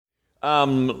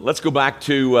Let's go back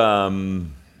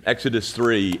to Exodus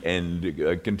 3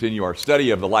 and continue our study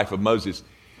of the life of Moses.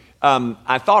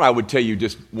 I thought I would tell you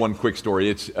just one quick story.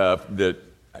 It's that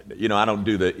I don't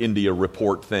do the India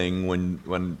report thing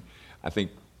when I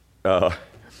think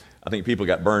people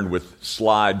got burned with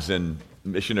slides and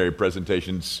missionary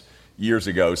presentations years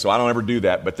ago. So I don't ever do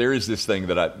that. But there is this thing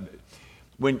that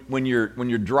when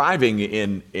you're driving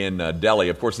in Delhi,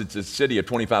 of course it's a city of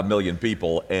 25 million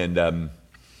people, and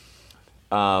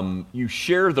you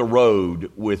share the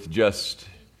road with you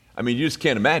just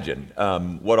can't imagine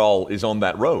what all is on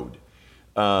that road.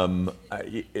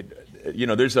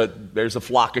 There's a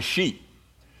flock of sheep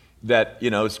that,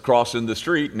 is crossing the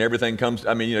street, and everything comes,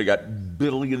 you got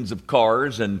billions of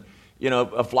cars and,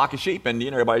 a flock of sheep, and,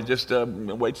 everybody just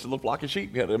waits till the flock of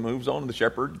sheep moves on, and the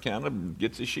shepherd kind of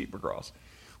gets his sheep across.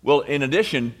 Well, in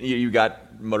addition, you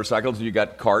got motorcycles, you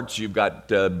got carts, you've got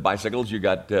bicycles, you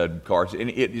got cars, and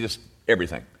it just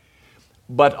everything.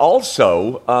 But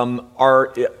also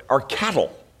are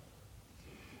cattle.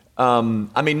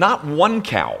 Not one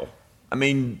cow.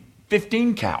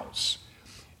 15 cows.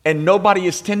 And nobody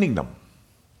is tending them.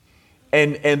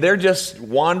 And they're just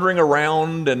wandering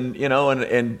around,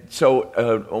 and so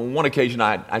on one occasion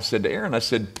I said to Aaron,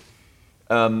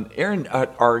 Aaron,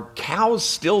 are cows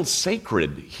still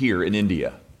sacred here in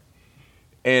India?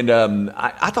 And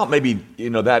I thought maybe,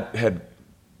 that had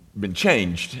been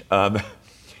changed.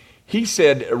 He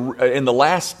said in the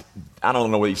last, I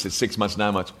don't know whether he said 6 months,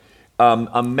 9 months,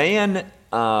 a man,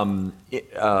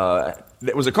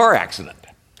 it was a car accident.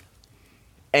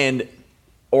 The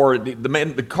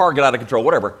car got out of control,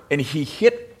 whatever, and he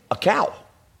hit a cow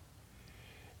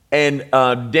and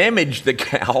damaged the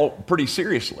cow pretty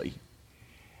seriously.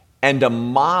 And a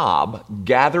mob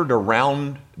gathered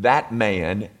around that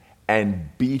man and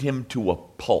beat him to a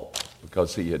pulp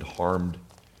because he had harmed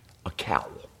a cow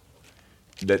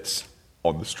that's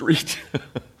on the street.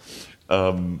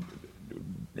 And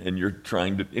you're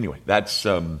trying to, anyway, that's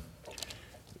the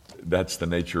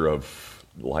nature of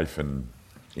life in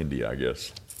India, I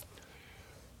guess.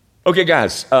 Okay,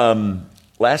 guys,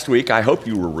 last week, I hope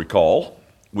you will recall,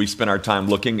 we spent our time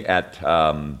looking at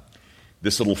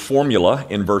this little formula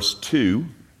in verse 2,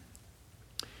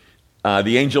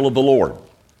 the angel of the Lord.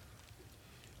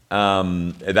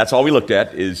 That's all we looked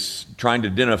at, is trying to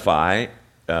identify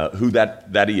who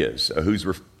that is.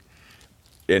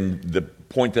 And the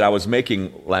point that I was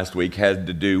making last week had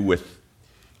to do with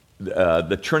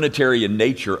the Trinitarian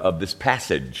nature of this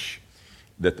passage,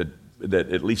 that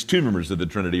at least two members of the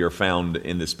Trinity are found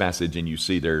in this passage, and you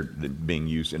see they're being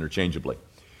used interchangeably.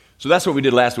 So that's what we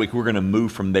did last week. We're going to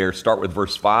move from there, start with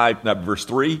verse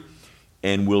 3,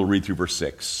 and we'll read through verse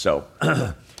 6. So,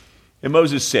 and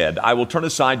Moses said, I will turn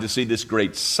aside to see this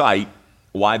great sight,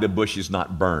 why the bush is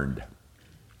not burned.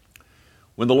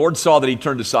 When the Lord saw that he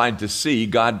turned aside to see,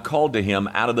 God called to him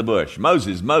out of the bush,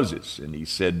 Moses, Moses. And he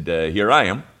said, here I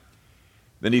am.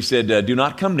 Then he said, do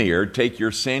not come near. Take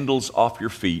your sandals off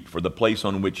your feet, for the place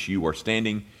on which you are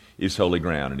standing is holy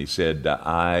ground. And he said,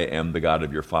 I am the God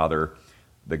of your father,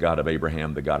 the God of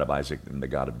Abraham, the God of Isaac, and the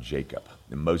God of Jacob.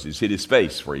 And Moses hid his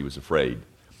face, for he was afraid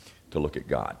to look at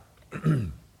God.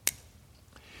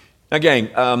 Now,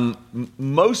 gang,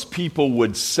 most people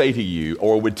would say to you,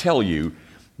 or would tell you,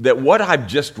 that what I've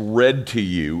just read to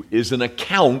you is an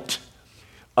account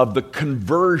of the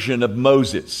conversion of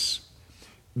Moses.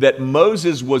 That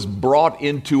Moses was brought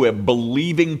into a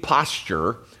believing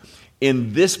posture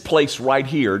in this place right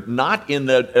here, not in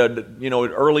the,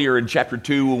 earlier in chapter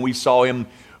 2 when we saw him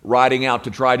riding out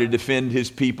to try to defend his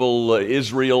people,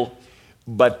 Israel,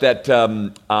 but that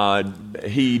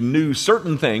he knew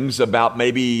certain things about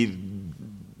maybe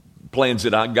plans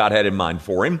that God had in mind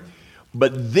for him.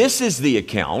 But this is the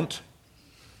account,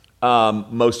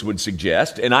 most would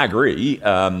suggest, and I agree,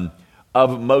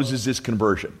 of Moses'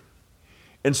 conversion.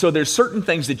 And so there's certain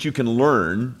things that you can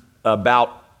learn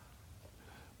about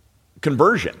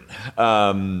conversion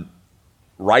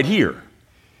right here.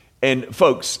 And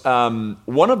folks,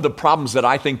 one of the problems that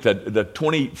I think that the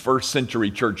 21st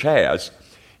century church has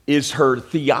is her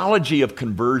theology of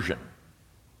conversion.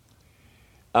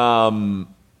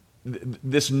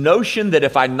 This notion that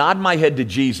if I nod my head to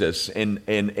Jesus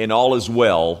and all is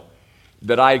well,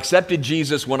 that I accepted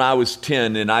Jesus when I was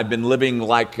 10 and I've been living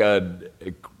like a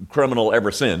criminal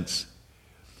ever since.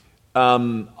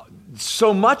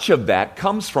 So much of that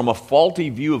comes from a faulty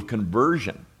view of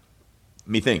conversion,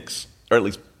 methinks, or at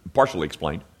least partially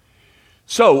explained.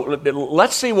 So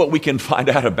let's see what we can find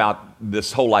out about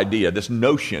this whole idea, this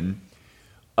notion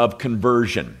of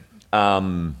conversion.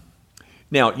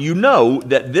 Now, you know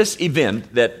that this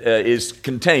event that is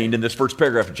contained in this first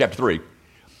paragraph of chapter 3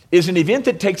 is an event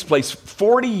that takes place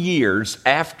 40 years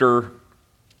after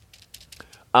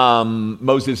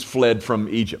Moses fled from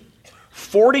Egypt.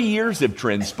 40 years have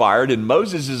transpired, and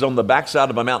Moses is on the backside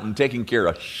of a mountain taking care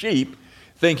of sheep,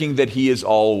 thinking that he is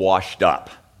all washed up.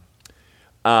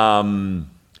 And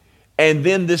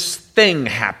then this thing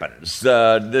happens,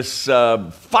 this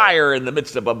fire in the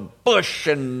midst of a bush,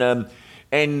 and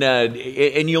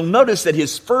you'll notice that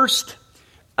his first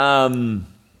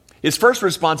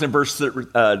response in verse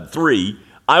 3,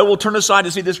 I will turn aside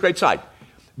to see this great sight.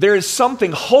 There is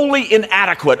something wholly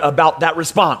inadequate about that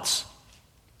response.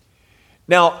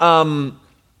 Now,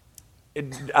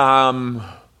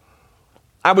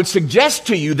 I would suggest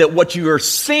to you that what you are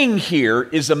seeing here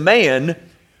is a man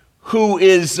who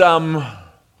is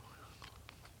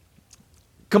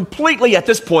completely, at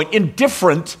this point,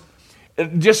 indifferent,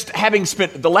 just having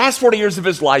spent the last 40 years of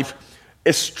his life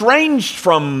estranged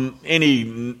from any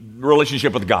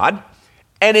relationship with God,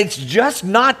 and it's just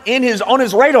not on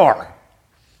his radar.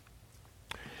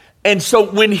 And so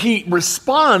when he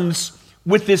responds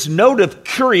with this note of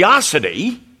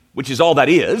curiosity, which is all that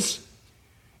is,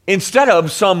 instead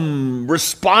of some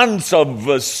response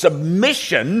of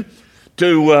submission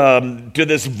to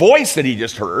this voice that he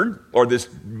just heard, or this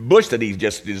bush that he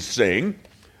just is seeing,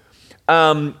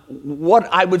 what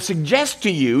I would suggest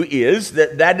to you is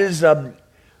that is a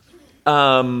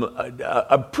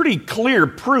pretty clear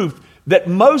proof that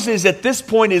Moses at this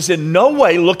point is in no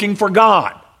way looking for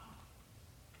God.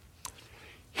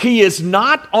 He is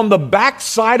not on the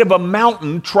backside of a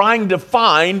mountain trying to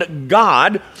find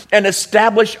God and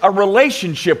establish a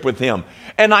relationship with him.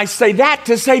 And I say that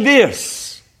to say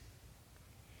this: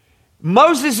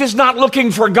 Moses is not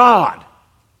looking for God.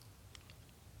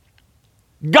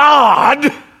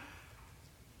 God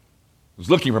was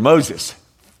looking for Moses.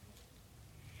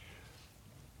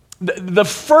 The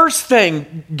first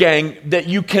thing, gang, that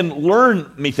you can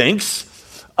learn,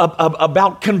 methinks,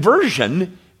 about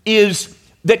conversion is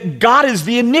that God is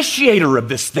the initiator of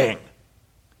this thing.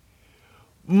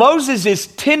 Moses is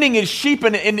tending his sheep,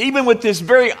 and even with this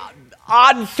very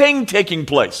odd thing taking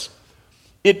place,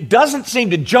 it doesn't seem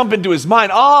to jump into his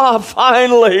mind,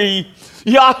 finally,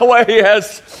 Yahweh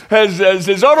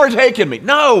has overtaken me.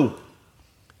 No.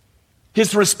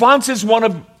 His response is one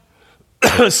of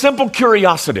simple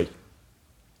curiosity,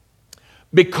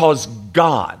 because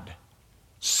God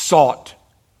sought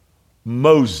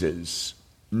Moses,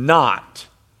 not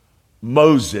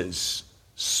Moses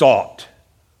sought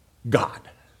God.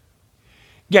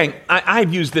 Gang,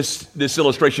 I've used this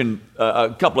illustration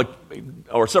several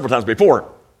times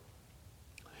before.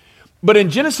 But in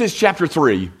Genesis chapter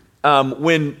 3,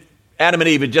 when Adam and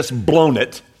Eve had just blown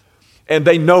it, and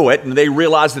they know it, and they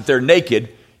realize that they're naked,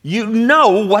 you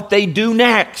know what they do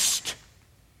next.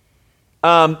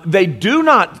 They do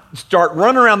not start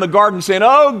running around the garden saying,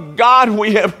 "Oh God,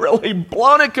 we have really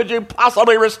blown it. Could you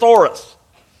possibly restore us?"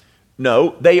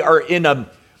 No, they are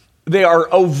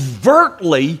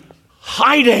overtly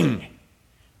hiding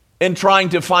and trying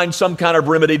to find some kind of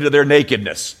remedy to their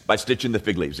nakedness by stitching the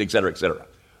fig leaves, etc., etc.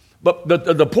 But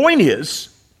the point is,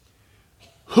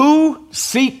 who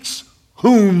seeks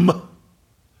whom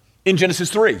in Genesis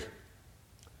 3?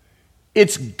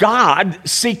 It's God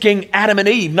seeking Adam and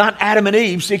Eve, not Adam and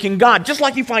Eve seeking God, just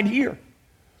like you find here.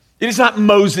 It is not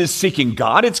Moses seeking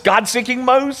God, it's God seeking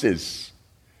Moses.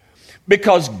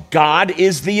 Because God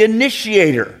is the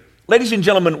initiator. Ladies and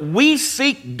gentlemen, we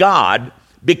seek God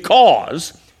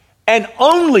because, and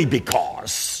only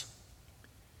because,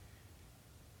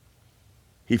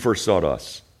 he first sought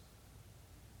us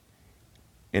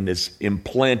and has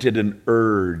implanted an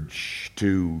urge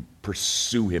to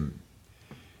pursue him.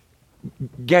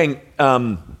 Gang,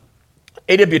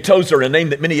 A.W. Tozer, a name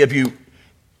that many of you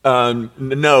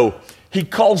know, he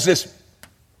calls this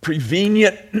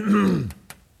prevenient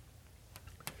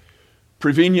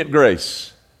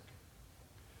grace.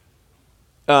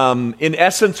 In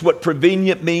essence, what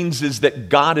prevenient means is that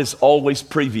God is always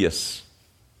previous.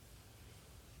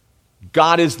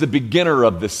 God is the beginner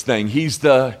of this thing. He's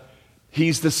the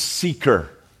seeker.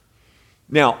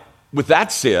 Now, with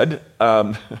that said,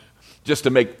 just to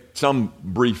make some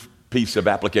brief piece of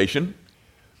application,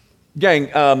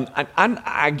 gang,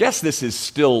 I guess this is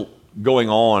still going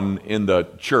on in the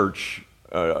church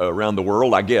around the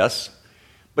world, I guess.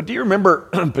 But do you remember,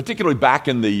 particularly back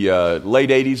in the late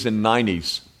 80s and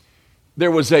 90s,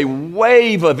 there was a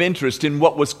wave of interest in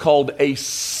what was called a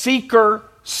seeker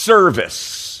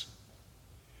service.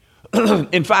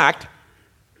 In fact,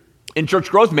 in church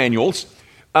growth manuals,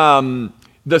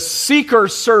 the seeker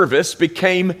service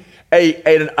became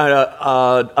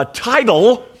a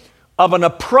title of an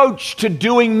approach to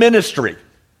doing ministry.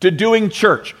 to doing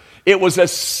church. It was a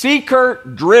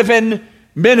seeker-driven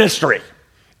ministry,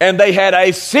 and they had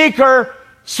a seeker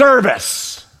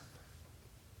service.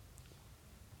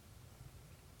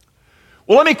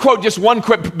 Well, let me quote just one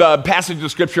quick passage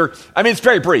of Scripture. I mean, it's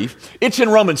very brief. It's in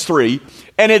Romans 3,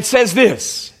 and it says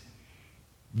this: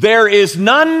 there is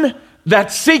none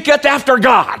that seeketh after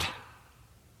God.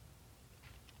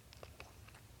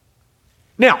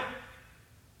 Now,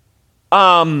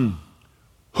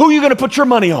 who are you going to put your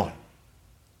money on?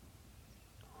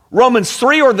 Romans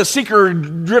 3 or the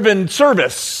seeker-driven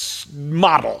service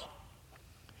model?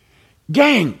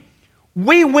 Gang,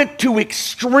 we went to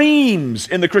extremes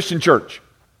in the Christian church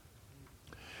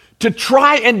to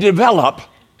try and develop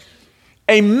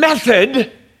a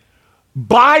method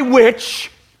by which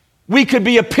we could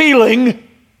be appealing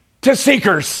to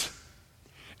seekers.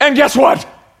 And guess what?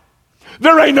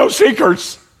 There ain't no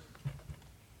seekers.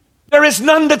 There is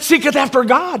none that seeketh after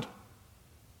God.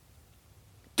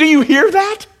 Do you hear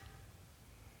that?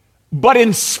 But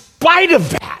in spite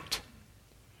of that,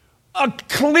 a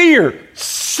clear,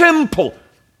 simple,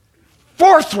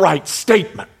 forthright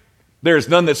statement, there is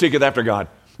none that seeketh after God.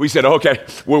 We said, okay,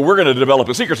 well, we're going to develop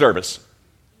a seeker service.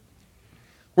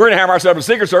 We're going to have ourselves a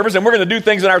seeker service, and we're going to do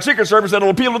things in our seeker service that will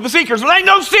appeal to the seekers. There ain't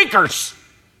no seekers.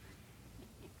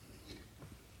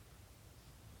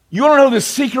 You want to know who the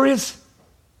seeker is?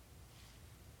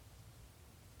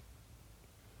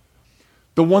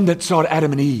 The one that sought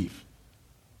Adam and Eve.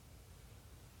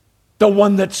 The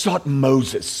one that sought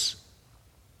Moses.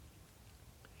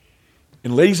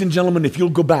 And ladies and gentlemen, if you'll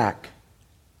go back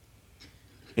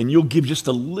and you'll give just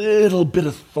a little bit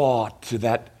of thought to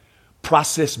that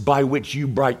process by which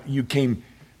you came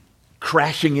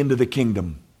crashing into the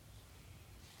kingdom,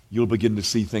 you'll begin to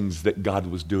see things that God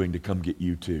was doing to come get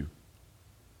you too.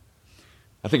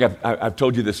 I think I've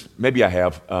told you this, maybe I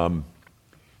have.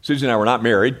 Susan and I were not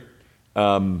married.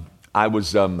 I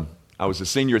was a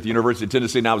senior at the University of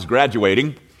Tennessee, and I was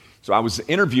graduating. So I was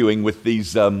interviewing with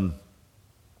these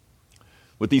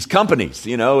companies.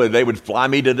 You know, they would fly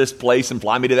me to this place and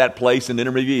fly me to that place and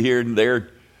interview here and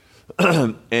there.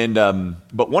 But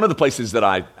one of the places that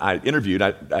I interviewed,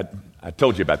 I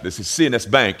told you about this, is C&S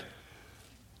Bank.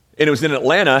 And it was in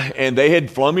Atlanta, and they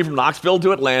had flown me from Knoxville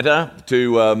to Atlanta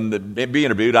to be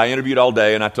interviewed. I interviewed all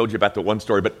day, and I told you about the one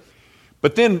story.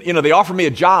 But then, you know, they offered me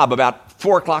a job about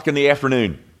 4 o'clock in the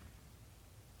afternoon.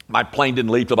 My plane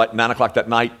didn't leave till like 9 o'clock that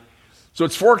night. So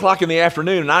it's 4 o'clock in the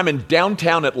afternoon, and I'm in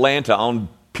downtown Atlanta on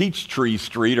Peachtree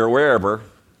Street or wherever.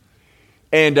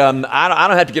 And I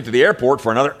don't have to get to the airport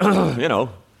for another,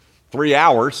 3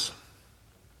 hours.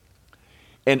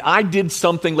 And I did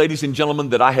something, ladies and gentlemen,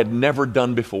 that I had never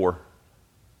done before.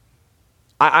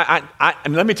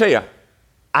 And let me tell you,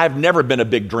 I've never been a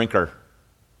big drinker.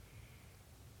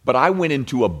 But I went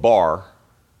into a bar,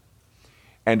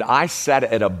 and I sat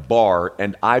at a bar,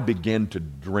 and I began to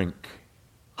drink.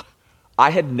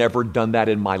 I had never done that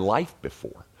in my life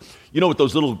before. You know, with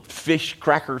those little fish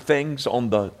cracker things on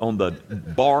the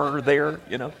bar there,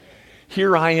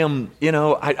 Here I am,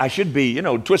 I should be,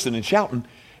 twisting and shouting.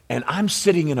 And I'm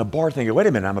sitting in a bar thinking, wait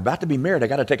a minute, I'm about to be married. I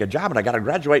got to take a job, and I got to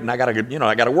graduate, and I got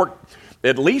to work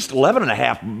at least 11 and a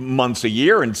half months a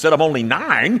year instead of only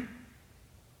 9.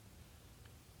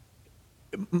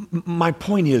 My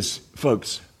point is,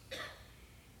 folks,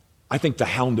 I think the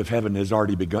hound of heaven had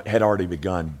already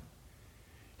begun.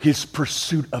 His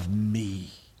pursuit of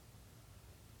me.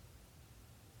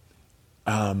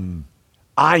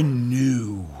 I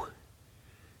knew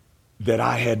that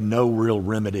I had no real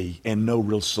remedy and no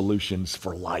real solutions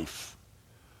for life.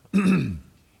 And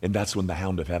that's when the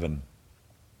hound of heaven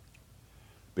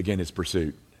began his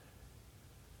pursuit.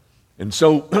 And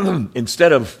so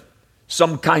instead of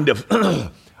some kind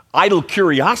of idle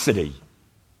curiosity,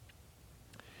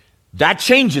 that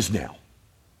changes now.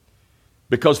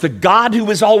 Because the God who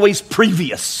is always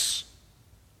previous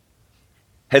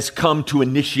has come to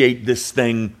initiate this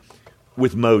thing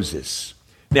with Moses.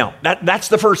 Now, that's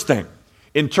the first thing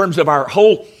in terms of our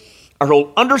whole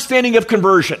understanding of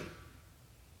conversion.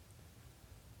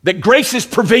 That grace is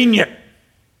prevenient.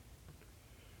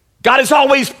 God is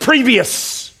always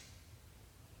previous.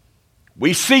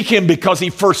 We seek him because he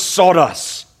first sought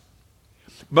us.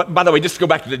 But by the way, just to go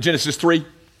back to Genesis 3,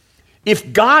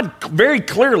 if God very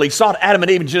clearly sought Adam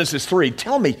and Eve in Genesis 3,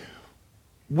 tell me,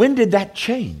 when did that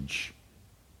change?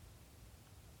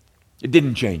 It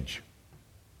didn't change.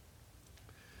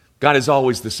 God is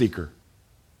always the seeker.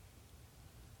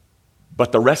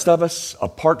 But the rest of us,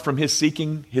 apart from his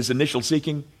seeking, his initial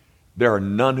seeking, there are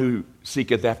none who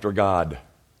seeketh after God.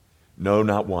 No,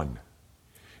 not one.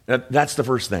 That's the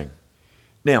first thing.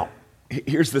 Now,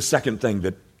 here's the second thing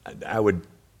that I would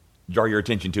draw your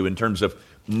attention to in terms of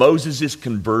Moses'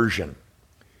 conversion.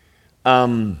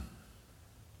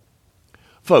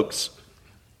 Folks,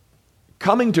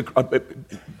 becoming a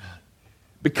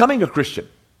Christian,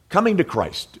 coming to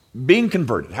Christ, being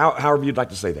converted, however you'd like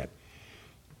to say that,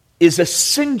 is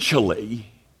essentially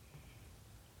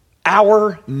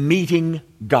our meeting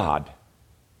God.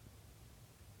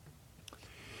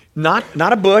 Not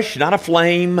a bush, not a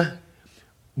flame,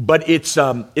 but it's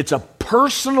a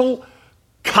personal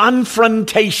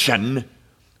confrontation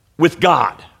with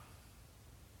God.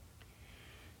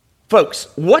 Folks,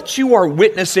 what you are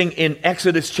witnessing in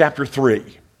Exodus chapter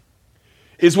 3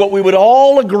 is what we would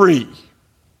all agree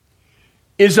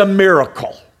is a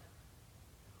miracle.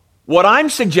 What I'm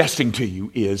suggesting to you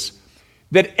is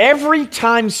that every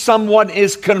time someone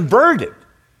is converted,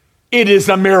 it is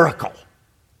a miracle.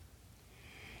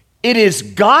 It is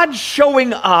God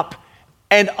showing up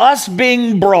and us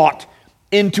being brought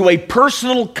into a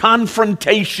personal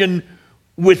confrontation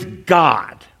with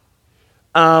God.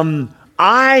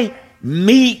 I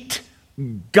meet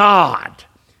God.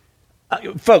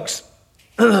 Folks,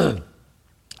 and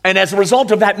as a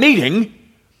result of that meeting,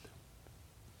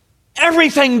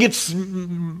 everything gets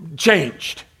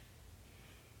changed.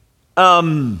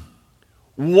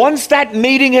 Once that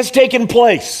meeting has taken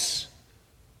place,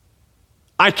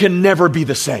 I can never be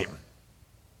the same.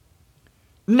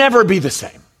 Never be the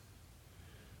same.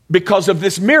 Because of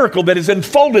this miracle that is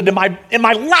unfolded in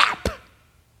my lap.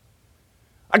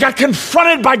 I got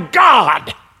confronted by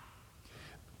God.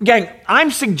 Gang,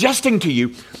 I'm suggesting to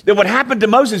you that what happened to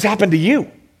Moses happened to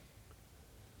you.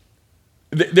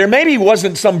 There maybe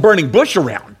wasn't some burning bush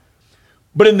around,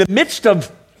 but in the midst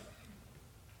of,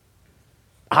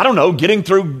 I don't know, getting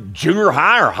through junior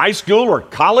high or high school or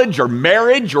college or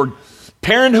marriage or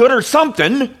parenthood or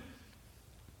something,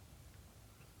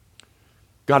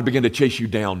 God began to chase you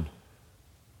down.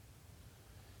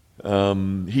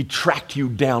 He tracked you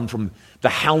down from the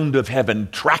hound of heaven,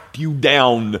 tracked you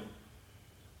down.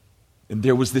 And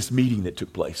there was this meeting that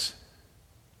took place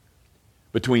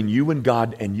between you and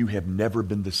God, and you have never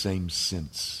been the same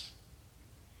since.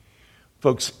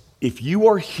 Folks, if you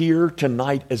are here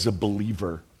tonight as a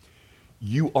believer,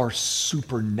 you are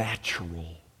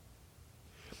supernatural.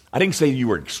 I didn't say you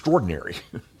were extraordinary.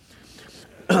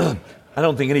 I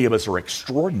don't think any of us are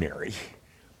extraordinary,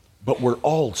 but we're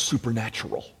all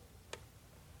supernatural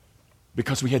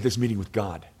because we had this meeting with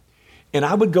God. And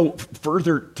I would go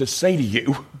further to say to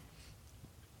you,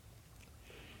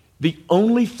 the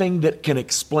only thing that can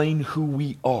explain who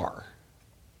we are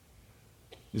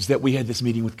is that we had this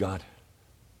meeting with God.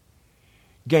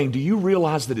 Gang, do you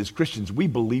realize that as Christians, we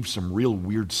believe some real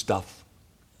weird stuff?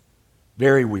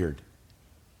 Very weird.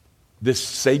 This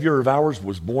Savior of ours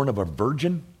was born of a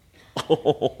virgin?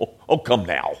 Oh, come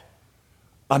now.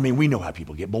 I mean, we know how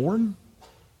people get born,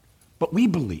 but we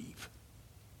believe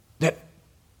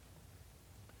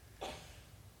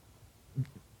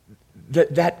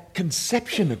that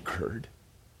conception occurred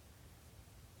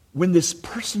when this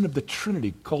person of the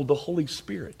Trinity called the Holy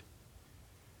Spirit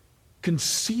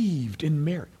conceived in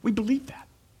Mary. We believe that.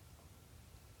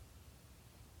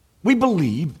 We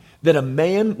believe that a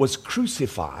man was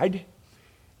crucified,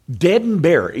 dead and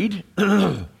buried.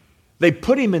 They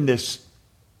put him in this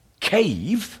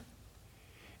cave,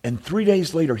 and 3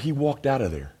 days later he walked out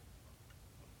of there.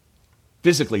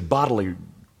 Physically, bodily.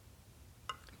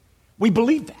 We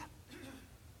believe that.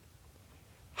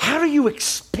 How do you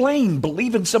explain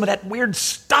believing some of that weird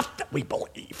stuff that we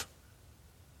believe?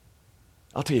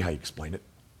 I'll tell you how you explain it.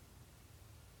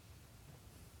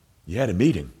 You had a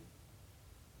meeting.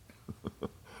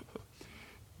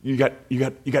 You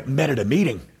got met at a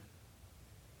meeting.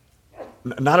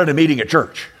 Not at a meeting at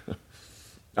church.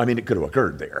 I mean, it could have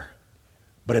occurred there.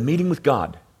 But a meeting with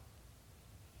God.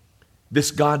 This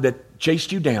God that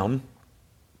chased you down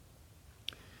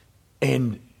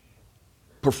and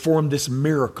performed this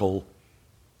miracle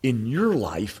in your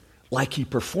life like he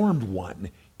performed one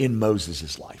in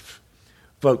Moses' life.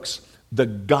 Folks, the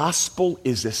gospel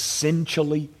is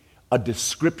essentially a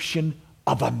description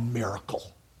of a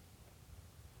miracle.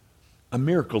 A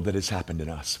miracle that has happened in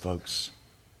us, folks.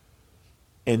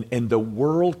 And the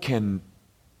world can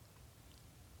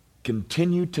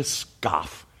continue to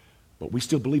scoff, but we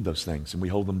still believe those things and we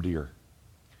hold them dear.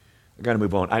 I got to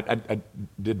move on. I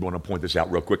did want to point this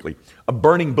out real quickly. A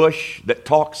burning bush that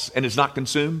talks and is not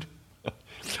consumed.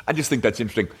 I just think that's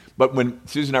interesting. But when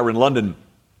Susan and I were in London,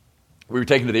 we were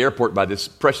taken to the airport by this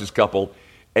precious couple,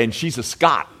 and she's a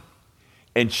Scot.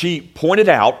 And she pointed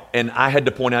out, and I had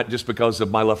to point out just because of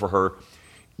my love for her,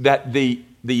 that the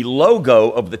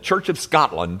logo of the Church of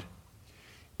Scotland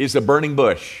is a burning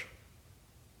bush.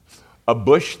 a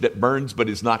bush that burns but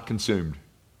is not consumed.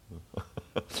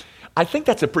 I think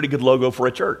that's a pretty good logo for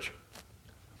a church.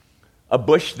 A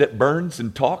bush that burns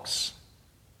and talks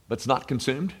but's not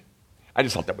consumed. I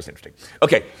just thought that was interesting.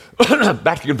 Okay,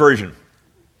 back to conversion.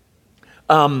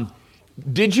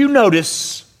 Did you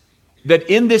notice that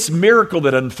in this miracle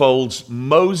that unfolds,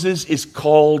 Moses is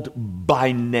called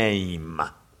by name?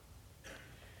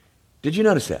 Did you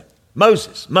notice that?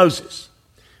 Moses, Moses.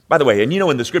 By the way, and you know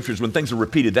in the scriptures when things are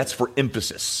repeated, that's for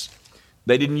emphasis.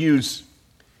 They didn't use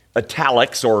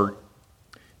italics or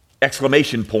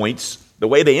exclamation points. The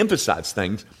way they emphasize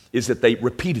things is that they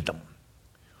repeated them.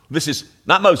 This is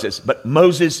not Moses, but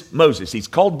Moses, Moses. He's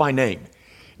called by name.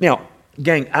 Now,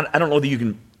 gang, I don't know that you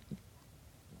can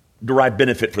derive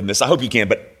benefit from this. I hope you can,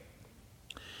 but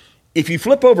if you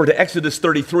flip over to Exodus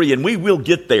 33, and we will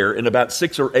get there in about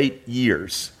 6 or 8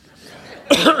 years.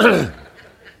 But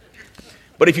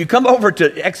if you come over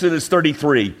to Exodus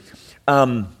 33,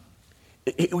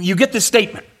 you get this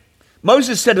statement.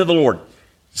 Moses said to the Lord,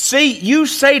 "See, you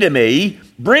say to me,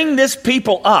 bring this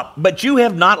people up, but you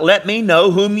have not let me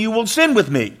know whom you will send with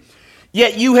me.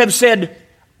 Yet you have said,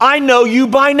 I know you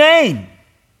by name."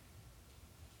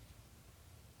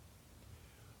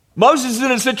 Moses is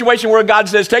in a situation where God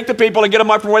says, take the people and get them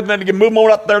up from where they can move them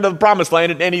on up there to the promised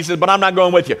land. And he says, but I'm not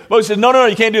going with you. Moses says, no,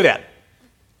 you can't do that.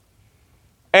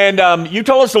 And you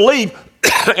told us to leave,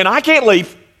 and I can't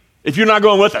leave if you're not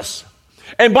going with us.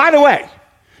 And by the way,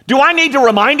 do I need to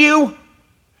remind you?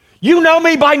 You know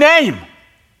me by name.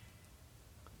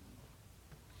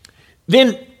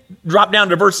 Then drop down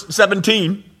to verse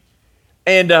 17,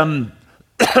 and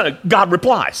God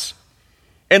replies.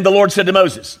 And the Lord said to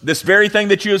Moses, "This very thing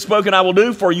that you have spoken I will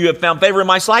do, for you have found favor in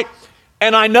my sight,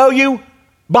 and I know you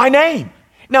by name."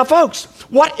 Now, folks,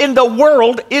 what in the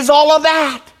world is all of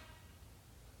that?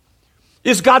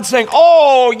 Is God saying,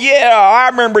 oh, yeah, I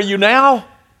remember you now.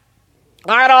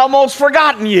 I'd almost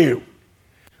forgotten you.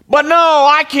 But no,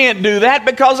 I can't do that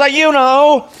because, I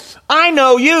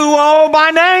know you all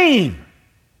by name.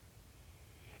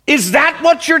 Is that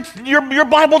what your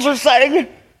Bibles are saying?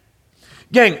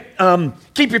 Gang,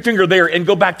 keep your finger there and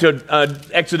go back to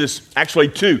Exodus, actually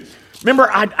 2. Remember,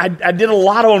 I did a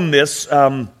lot on this.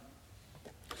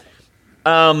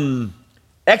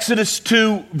 Exodus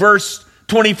 2, verse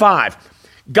 25.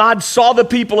 God saw the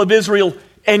people of Israel,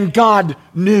 and God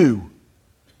knew.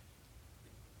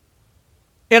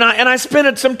 And I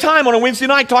spent some time on a Wednesday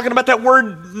night talking about that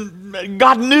word,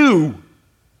 God knew.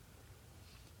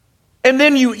 And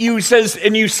then you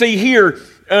see here,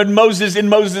 in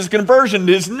Moses' conversion,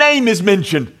 his name is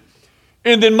mentioned.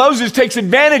 And then Moses takes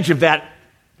advantage of that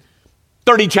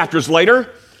 30 chapters later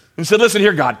and said, listen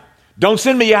here, God, don't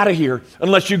send me out of here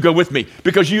unless you go with me,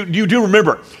 because you do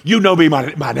remember, you know me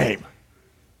by name.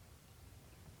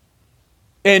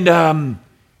 And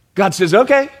God says,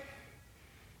 okay,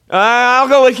 I'll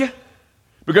go with you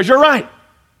because you're right.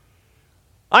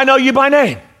 I know you by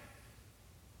name.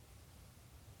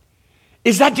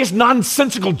 Is that just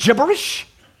nonsensical gibberish?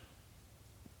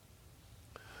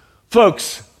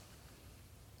 Folks,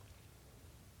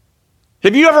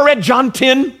 have you ever read John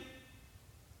 10?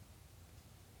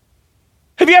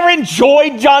 Have you ever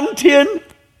enjoyed John 10?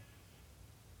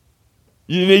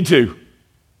 You need to.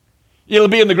 It'll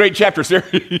be in the Great Chapter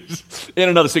series in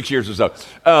another 6 years or so.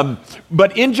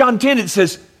 But in John 10 it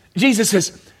says, Jesus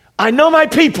says, I know my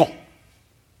people.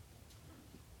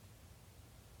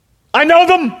 I know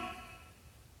them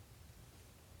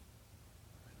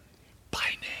by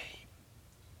name.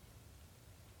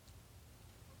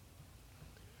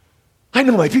 I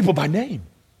know my people by name.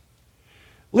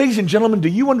 Ladies and gentlemen, do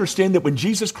you understand that when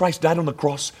Jesus Christ died on the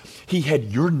cross, he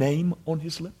had your name on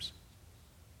his lips?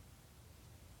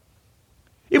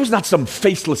 It was not some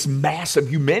faceless mass of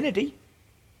humanity.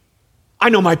 I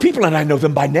know my people and I know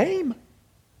them by name.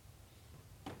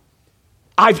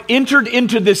 I've entered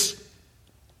into this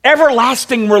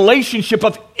everlasting relationship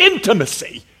of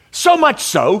intimacy. So much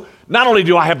so, not only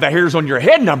do I have the hairs on your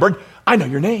head numbered, I know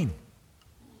your name.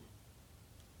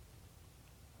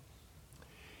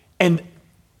 And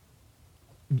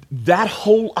that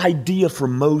whole idea for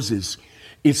Moses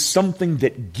is something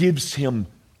that gives him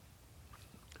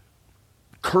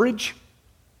courage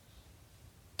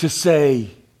to say,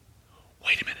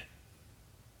 wait a minute.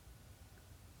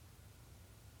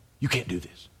 You can't do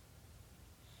this.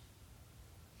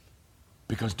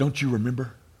 Because don't you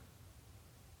remember?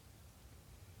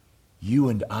 You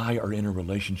and I are in a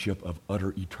relationship of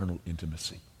utter eternal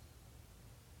intimacy.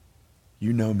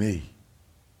 You know me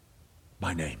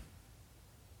by name.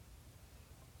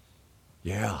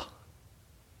 Yeah,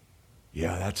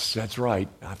 that's right.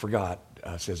 I forgot,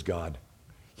 says God.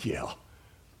 Yeah,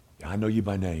 I know you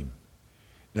by name.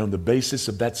 And on the basis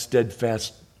of that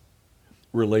steadfast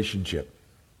relationship,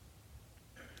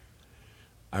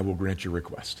 I will grant your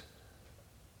request.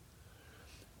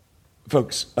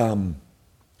 Folks,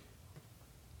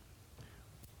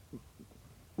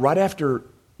 right after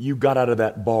you got out of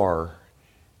that bar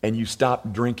and you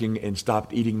stopped drinking and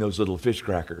stopped eating those little fish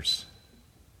crackers,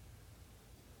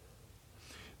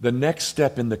 the next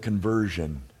step in the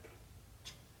conversion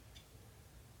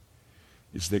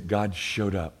is that God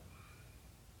showed up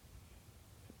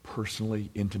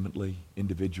personally, intimately,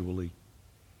 individually,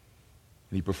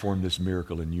 and he performed this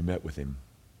miracle and you met with him.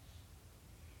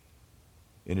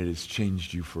 And it has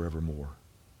changed you forevermore.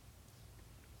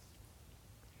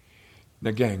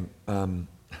 Now, gang, I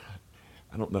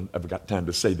don't know if I've got time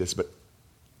to say this, but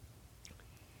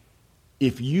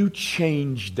if you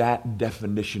change that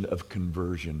definition of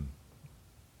conversion,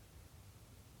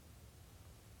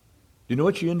 do you know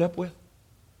what you end up with?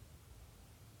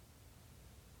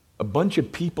 A bunch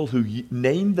of people who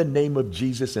name the name of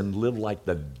Jesus and live like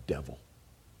the devil.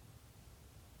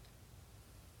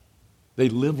 They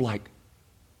live like,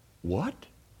 what?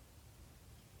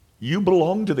 You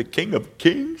belong to the King of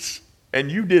Kings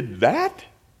and you did that?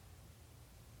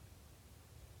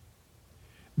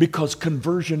 Because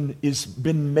conversion has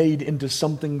been made into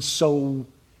something so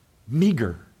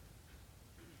meager.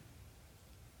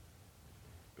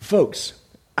 Folks,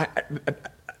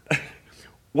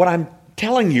 what I'm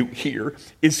telling you here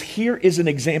is an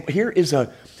example. Here is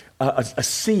a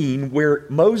scene where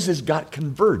Moses got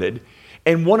converted,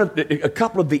 and a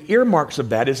couple of the earmarks of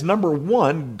that is, number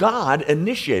one, God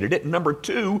initiated it. Number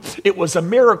two, it was a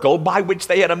miracle by which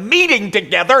they had a meeting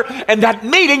together, and that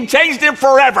meeting changed him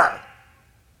forever.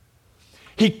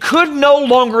 He could no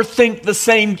longer think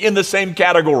in the same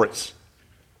categories.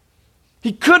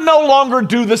 He could no longer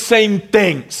do the same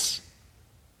things.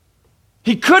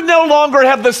 He could no longer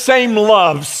have the same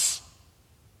loves.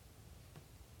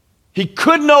 He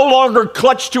could no longer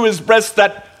clutch to his breast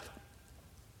that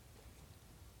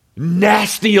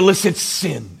nasty illicit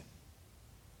sin.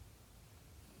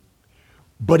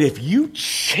 But if you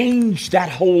change that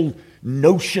whole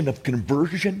notion of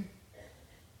conversion,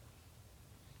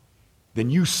 then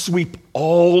you sweep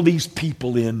all these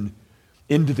people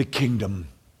into the kingdom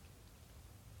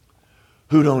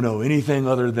who don't know anything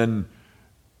other than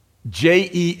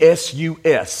Jesus.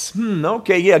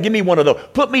 Okay, yeah, give me one of those.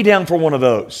 Put me down for one of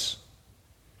those.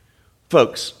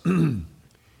 Folks,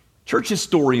 church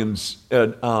historians,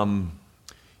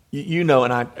 you know,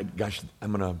 and I'm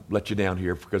going to let you down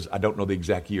here because I don't know the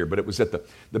exact year, but it was at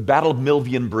the Battle of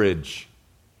Milvian Bridge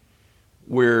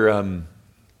where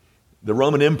the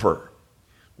Roman emperor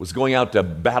was going out to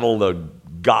battle the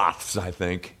Goths, I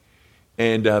think,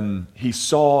 and he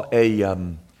saw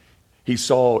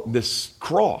this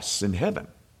cross in heaven,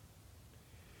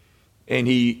 and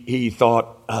he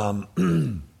thought,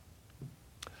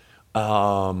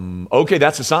 okay,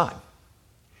 that's a sign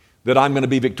that I'm going to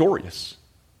be victorious,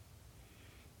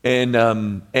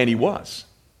 and he was,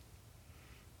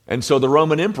 and so the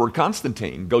Roman Emperor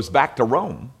Constantine goes back to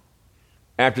Rome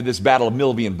after this Battle of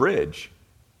Milvian Bridge.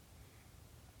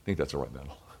 I think that's the right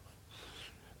battle.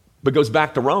 But goes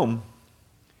back to Rome,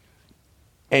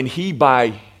 and he,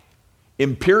 by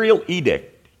imperial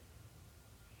edict,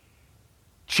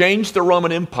 changed the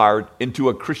Roman Empire into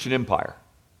a Christian empire.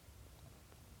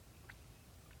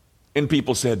 And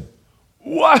people said,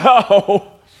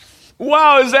 wow,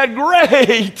 is that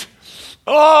great?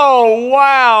 Oh,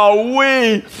 wow,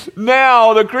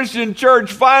 now the Christian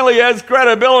church finally has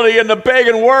credibility in the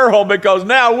pagan world because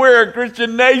now we're a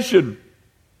Christian nation.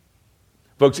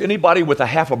 Folks, anybody with a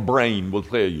half a brain will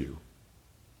tell you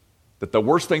that the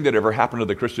worst thing that ever happened to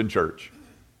the Christian church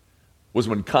was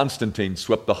when Constantine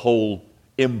swept the whole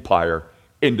empire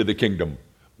into the kingdom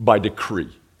by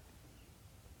decree.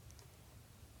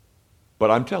 But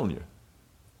I'm telling you,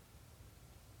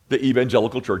 the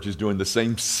evangelical church is doing the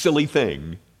same silly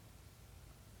thing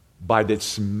by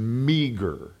this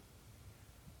meager,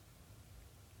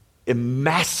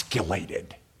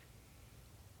 emasculated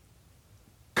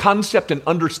concept and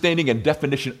understanding and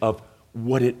definition of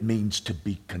what it means to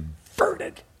be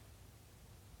converted.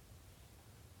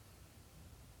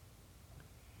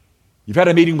 You've had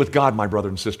a meeting with God, my brother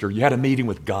and sister. You had a meeting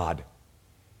with God.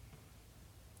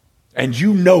 And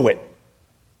you know it.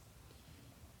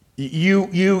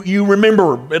 You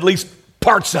remember at least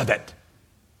parts of it.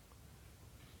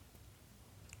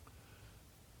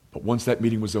 But once that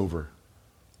meeting was over,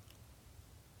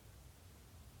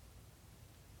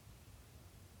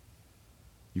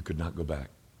 you could not go back.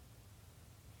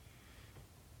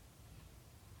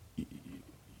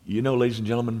 You know, ladies and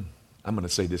gentlemen, I'm going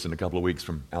to say this in a couple of weeks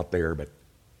from out there, but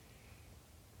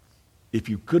if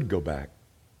you could go back,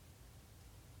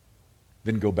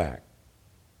 then go back.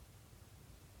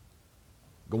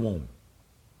 Go on.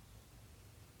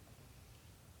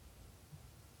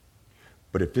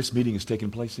 But if this meeting is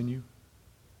taking place in you,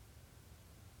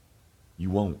 you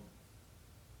won't.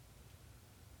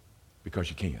 Because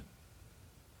you can't.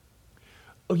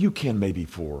 Oh, you can maybe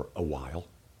for a while.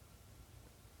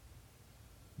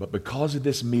 But because of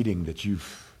this meeting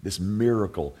this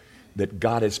miracle that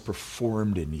God has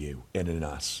performed in you and in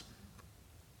us,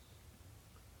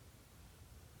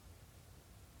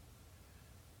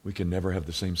 we can never have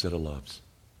the same set of loves.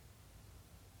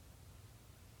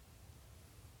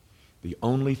 The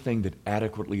only thing that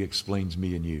adequately explains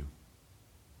me and you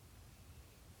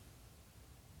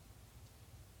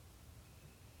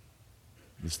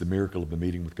is the miracle of the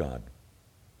meeting with God.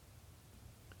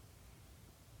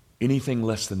 Anything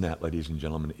less than that, ladies and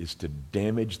gentlemen, is to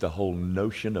damage the whole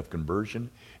notion of conversion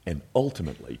and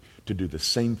ultimately to do the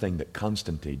same thing that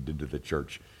Constantine did to the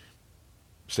church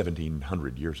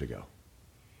 1,700 years ago.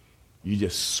 You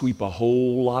just sweep a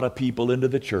whole lot of people into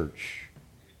the church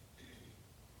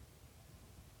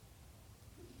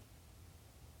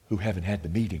who haven't had the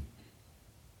meeting.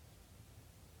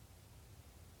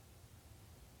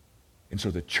 And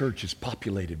so the church is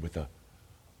populated with a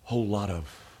whole lot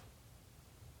of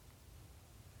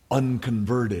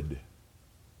unconverted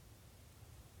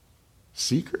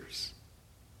seekers.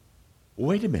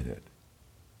 Wait a minute.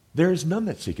 There is none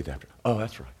that seeketh after. Oh,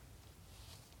 that's right.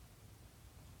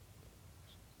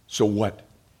 So what?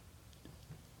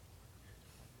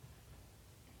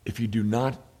 If you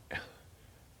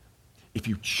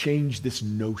change this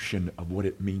notion of what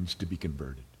it means to be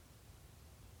converted,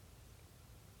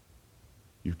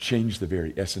 you change the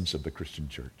very essence of the Christian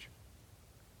church.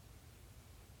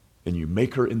 And you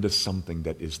make her into something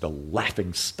that is the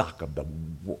laughing stock of the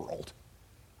world.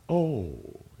 Oh,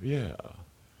 yeah,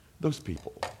 those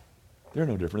people, they're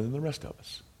no different than the rest of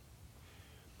us.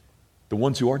 The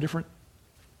ones who are different,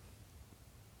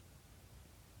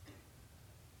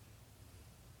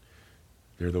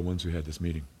 they're the ones who had this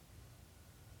meeting.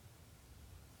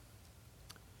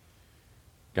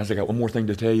 Guys, I got one more thing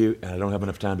to tell you, and I don't have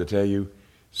enough time to tell you.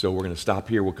 So we're going to stop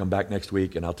here. We'll come back next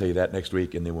week, and I'll tell you that next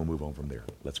week, and then we'll move on from there.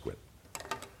 Let's quit.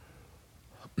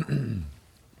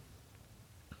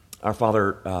 Our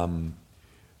Father,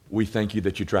 we thank you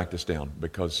that you tracked us down,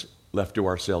 because left to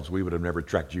ourselves, we would have never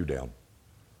tracked you down.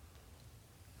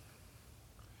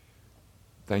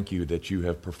 Thank you that you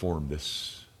have performed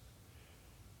this,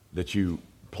 that you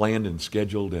planned and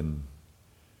scheduled and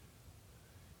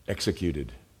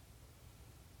executed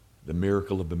the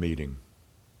miracle of the meeting.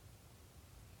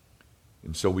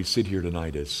 And so we sit here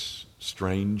tonight as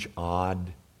strange,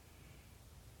 odd,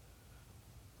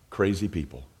 crazy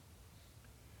people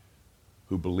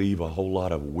who believe a whole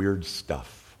lot of weird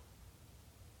stuff.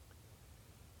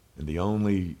 And the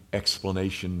only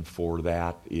explanation for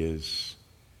that is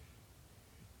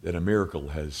that a miracle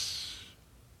has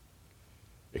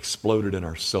exploded in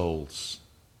our souls,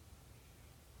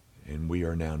 and we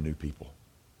are now new people.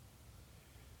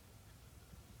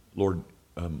 Lord,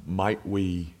 might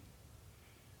we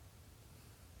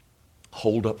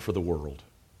hold up for the world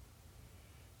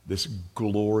this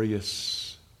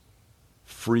glorious,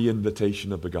 free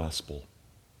invitation of the gospel,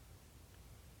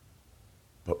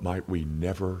 but might we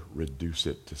never reduce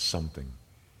it to something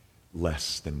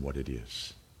less than what it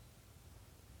is.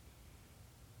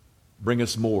 Bring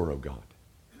us more, O God.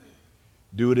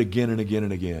 Do it again and again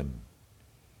and again.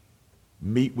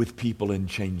 Meet with people and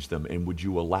change them. And would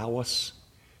you allow us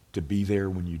to be there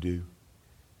when you do?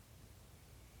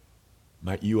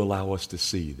 Might you allow us to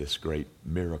see this great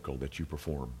miracle that you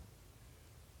perform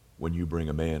when you bring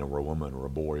a man or a woman or a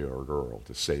boy or a girl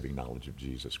to saving knowledge of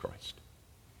Jesus Christ.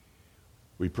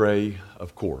 We pray,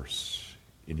 of course,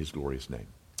 in his glorious name.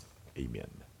 Amen.